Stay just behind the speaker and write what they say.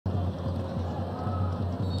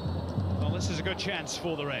this is a good chance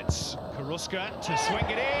for the Reds. Karuska to swing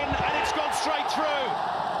it in, and it's gone straight through.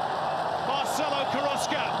 Marcelo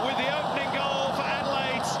Karuska with the opening goal for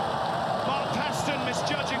Adelaide. Mark Paston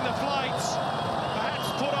misjudging the flight, perhaps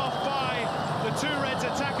put off by the two Reds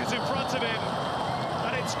attackers in front of him.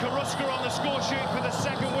 And it's Karuska on the score sheet for the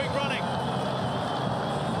second week running.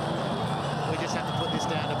 We just have to put this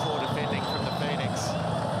down to poor defending from the Phoenix.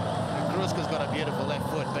 Karuska's got a beautiful left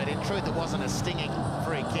foot, but in truth it wasn't a stinging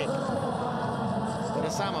free kick. But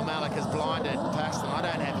Osama Malik has blinded Paston. I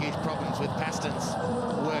don't have huge problems with Paston's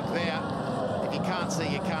work there. If you can't see,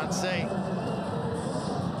 you can't see.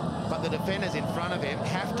 But the defenders in front of him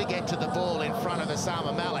have to get to the ball in front of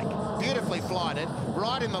Osama Malik. Beautifully flighted,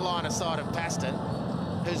 right in the line of sight of Paston,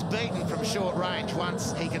 who's beaten from short range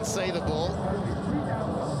once he can see the ball.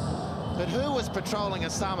 But who was patrolling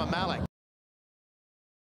Osama Malik?